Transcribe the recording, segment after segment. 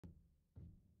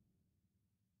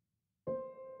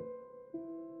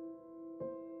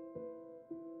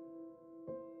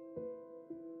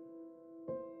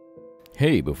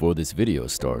Hey, before this video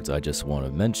starts, I just want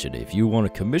to mention if you want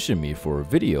to commission me for a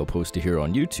video posted here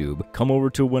on YouTube, come over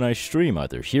to when I stream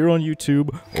either here on YouTube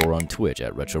or on Twitch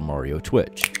at Retro Mario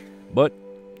Twitch. But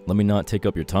let me not take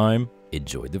up your time,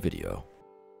 enjoy the video.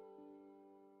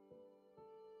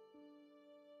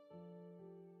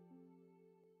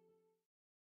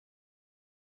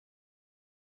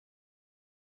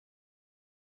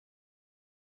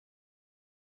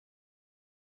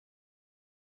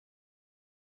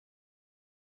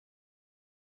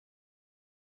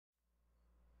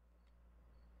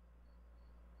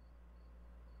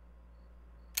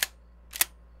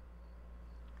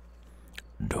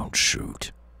 Don't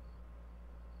shoot.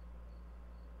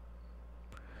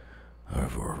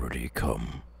 I've already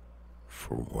come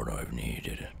for what I've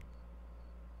needed.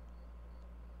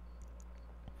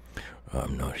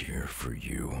 I'm not here for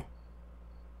you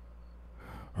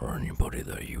or anybody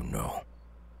that you know.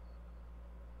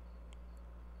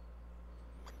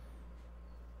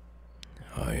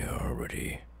 I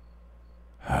already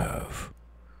have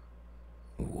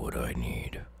what I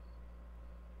need.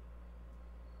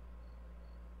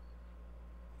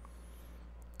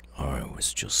 I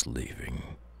was just leaving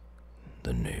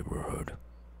the neighborhood.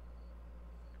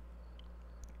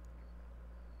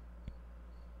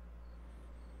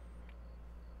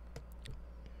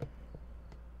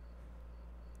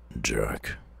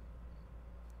 Jack.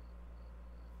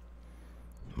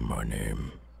 My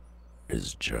name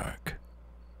is Jack.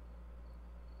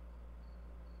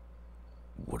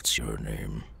 What's your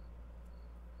name?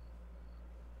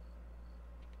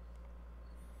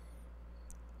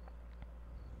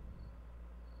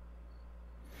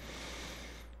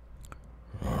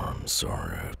 I'm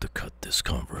sorry I have to cut this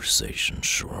conversation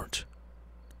short.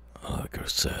 Like I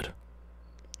said,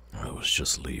 I was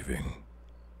just leaving.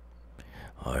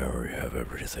 I already have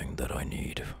everything that I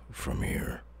need from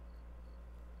here.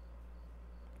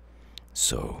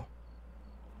 So,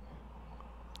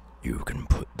 you can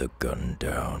put the gun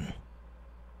down,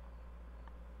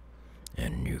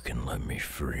 and you can let me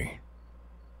free.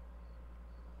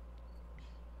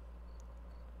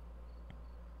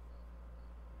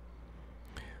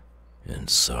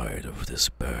 Inside of this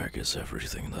bag is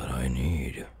everything that I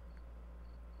need.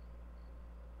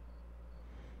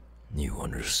 You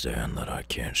understand that I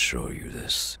can't show you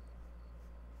this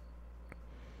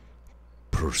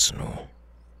personal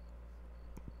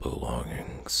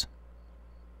belongings.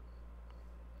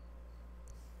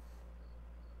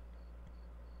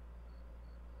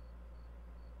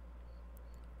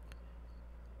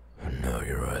 And now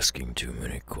you're asking too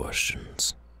many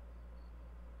questions.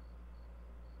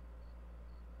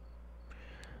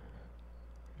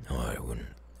 I wouldn't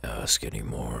ask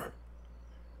anymore,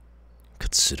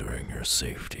 considering your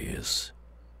safety is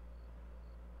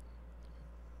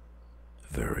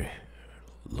very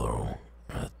low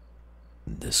at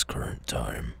this current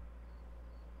time.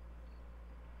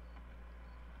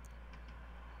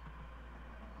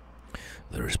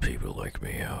 There's people like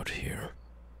me out here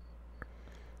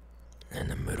in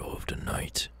the middle of the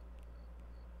night,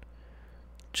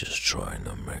 just trying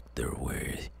to make their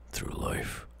way through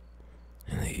life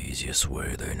in the easiest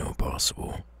way they know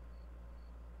possible.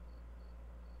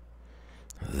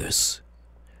 This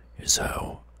is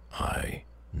how I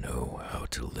know how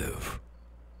to live.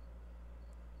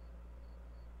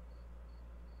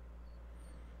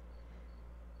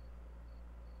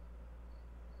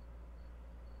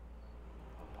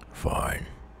 Fine.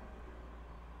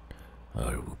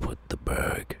 I will put the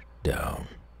bag down.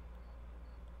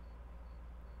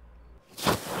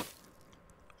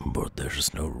 But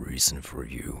there's no reason for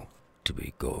you to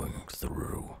be going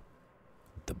through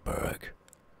the bag.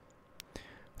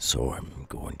 So I'm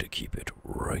going to keep it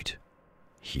right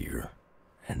here,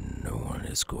 and no one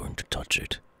is going to touch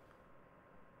it.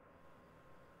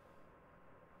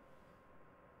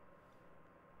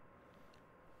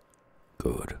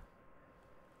 Good.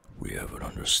 We have an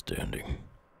understanding.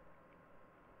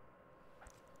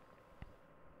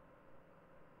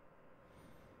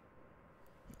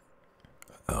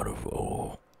 Out of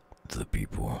all the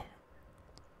people,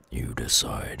 you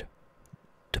decide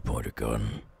to point a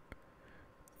gun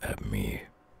at me.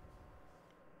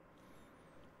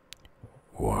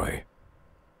 Why?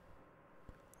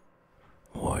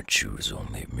 Why choose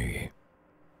only me?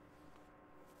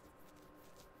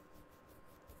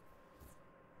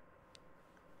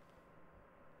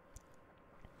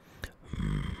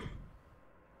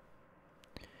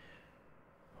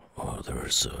 Well,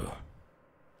 there's a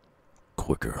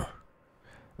quicker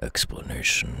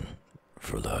explanation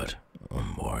for that,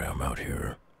 why I'm out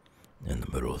here in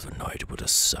the middle of the night with a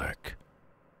sack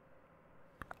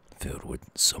filled with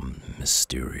some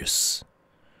mysterious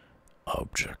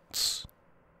objects.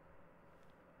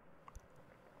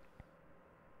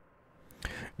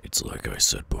 It's like I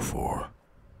said before.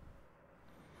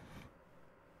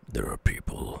 There are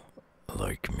people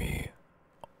like me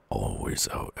always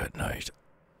out at night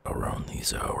around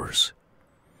these hours,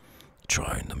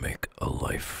 trying to make a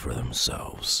life for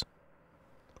themselves,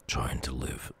 trying to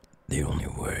live the only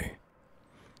way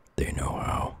they know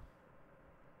how.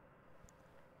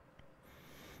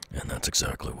 And that's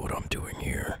exactly what I'm doing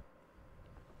here.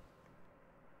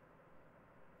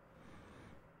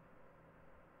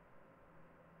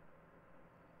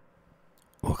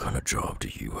 What kind of job do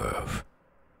you have?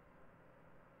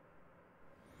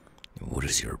 What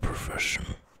is your profession?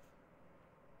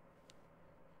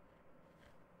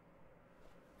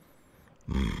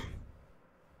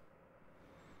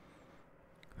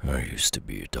 I used to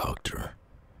be a doctor.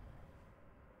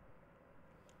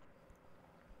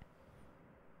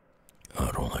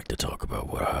 I don't like to talk about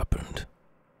what happened.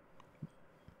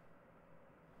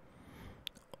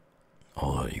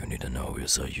 All you need to know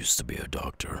is I used to be a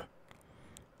doctor.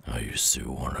 I used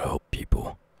to want to help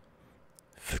people,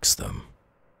 fix them,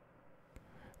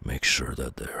 make sure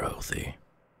that they're healthy.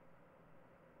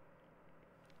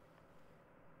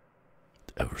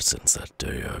 Ever since that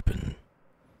day, I've been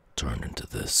turned into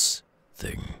this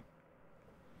thing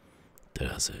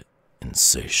that has an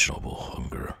insatiable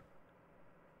hunger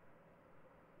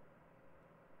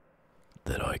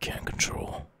that I can't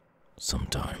control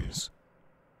sometimes.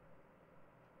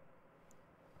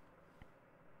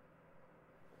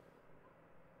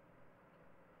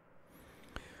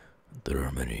 There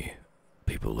are many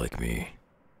people like me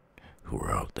who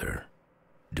are out there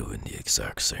doing the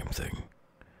exact same thing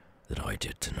that I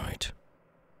did tonight.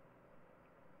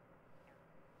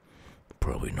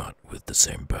 Probably not with the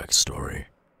same backstory,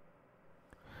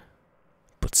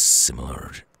 but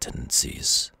similar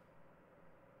tendencies.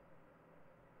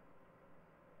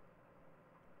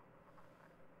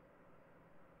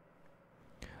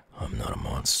 I'm not a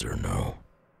monster, no.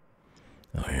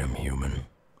 I am human.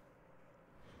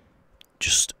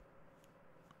 Just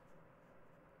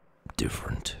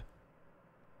different.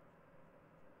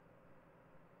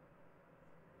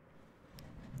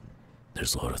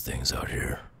 There's a lot of things out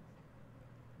here,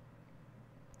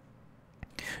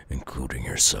 including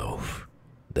yourself,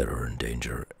 that are in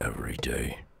danger every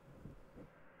day.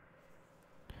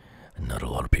 And not a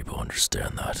lot of people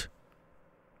understand that.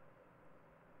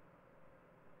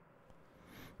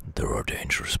 There are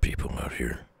dangerous people out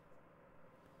here.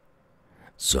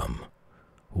 Some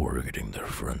who are getting their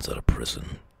friends out of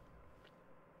prison.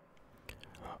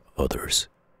 Others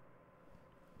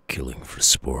killing for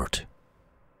sport.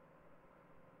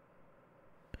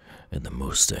 And the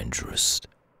most dangerous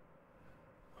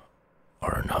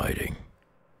are in hiding,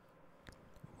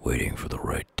 waiting for the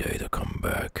right day to come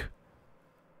back.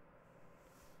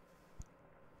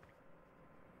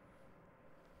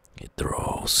 They're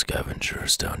all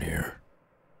scavengers down here,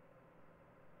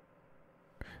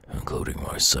 including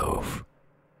myself.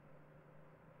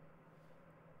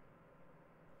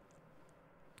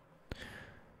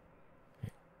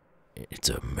 It's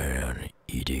a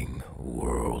man-eating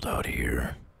world out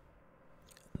here.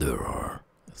 There are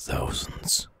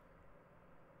thousands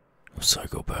of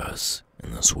psychopaths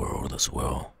in this world as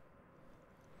well.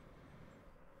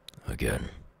 Again,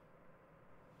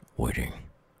 waiting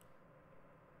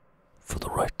for the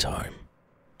right time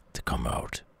to come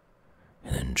out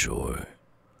and enjoy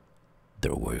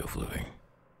their way of living.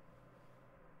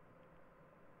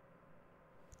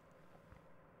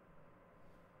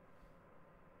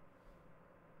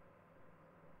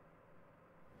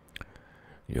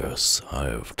 Yes, I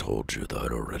have told you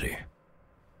that already.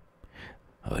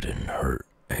 I didn't hurt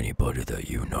anybody that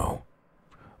you know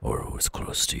or who is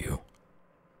close to you.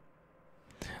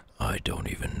 I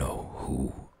don't even know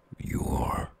who you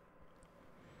are.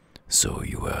 So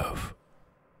you have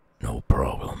no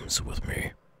problems with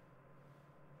me.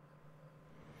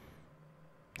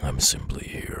 I'm simply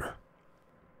here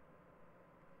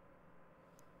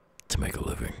to make a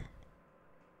living.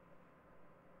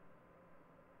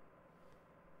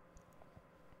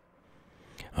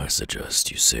 I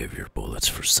suggest you save your bullets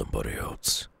for somebody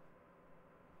else.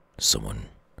 Someone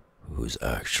who's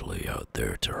actually out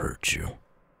there to hurt you.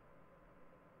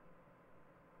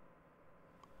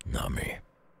 Not me.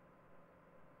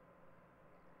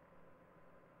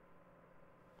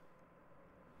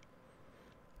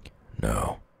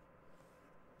 Now,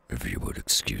 if you would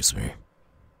excuse me,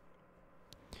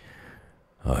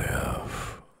 I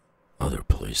have other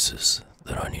places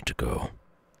that I need to go.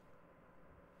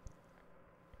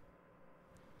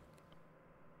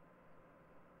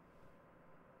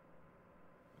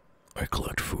 I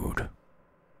collect food.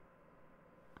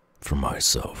 For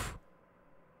myself.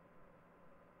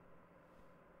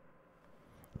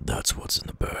 That's what's in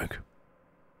the bag.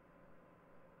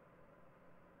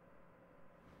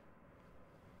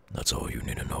 That's all you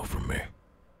need to know from me.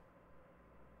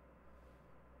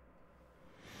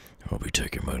 I'll be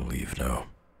taking my leave now.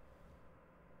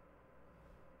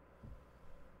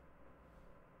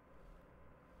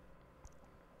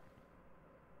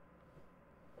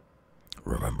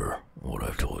 Remember what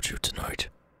I've told you tonight.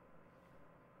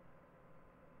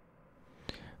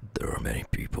 There are many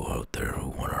people out there who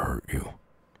want to hurt you.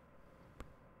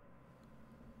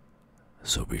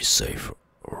 So be safe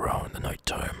around the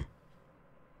nighttime.